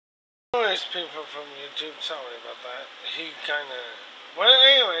There's people from YouTube, sorry about that. He kinda... Well,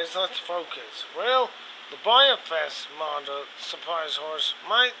 anyways, let's focus. Well, the Breyerfest model surprise horse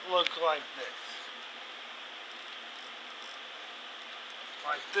might look like this.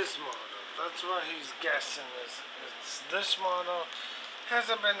 Like this model. That's what he's guessing is. It's this model.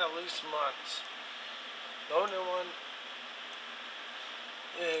 Hasn't been at least months. The only one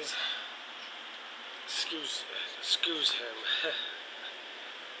is... Excuse him.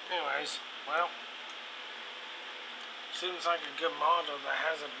 Anyways, well, seems like a good model that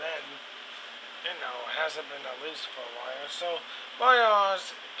hasn't been, hasn't been at least for a while. So,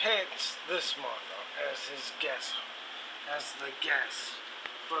 Breyers picks this model as his guess, as the guess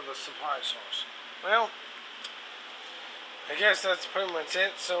for the surprise horse. Well, I guess that's pretty much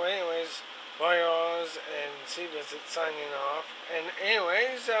it. So, anyways, Breyers and seabiscuit signing off. And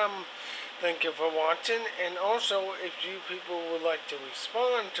anyways, thank you for watching, and also if you people would like to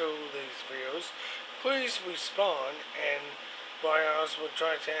respond to these videos, please respond and Breyers will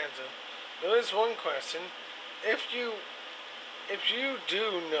try to answer. There is one question. If you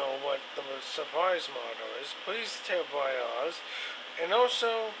do know what the surprise model is, please tell Breyers. And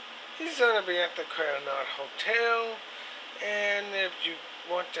also, he's going to be at the Coronet Hotel, and if you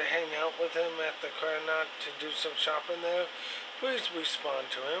want to hang out with him at the Coronet to do some shopping there, please respond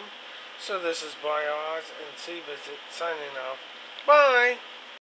to him. So this is Breyers and seabiscuit signing off. Bye!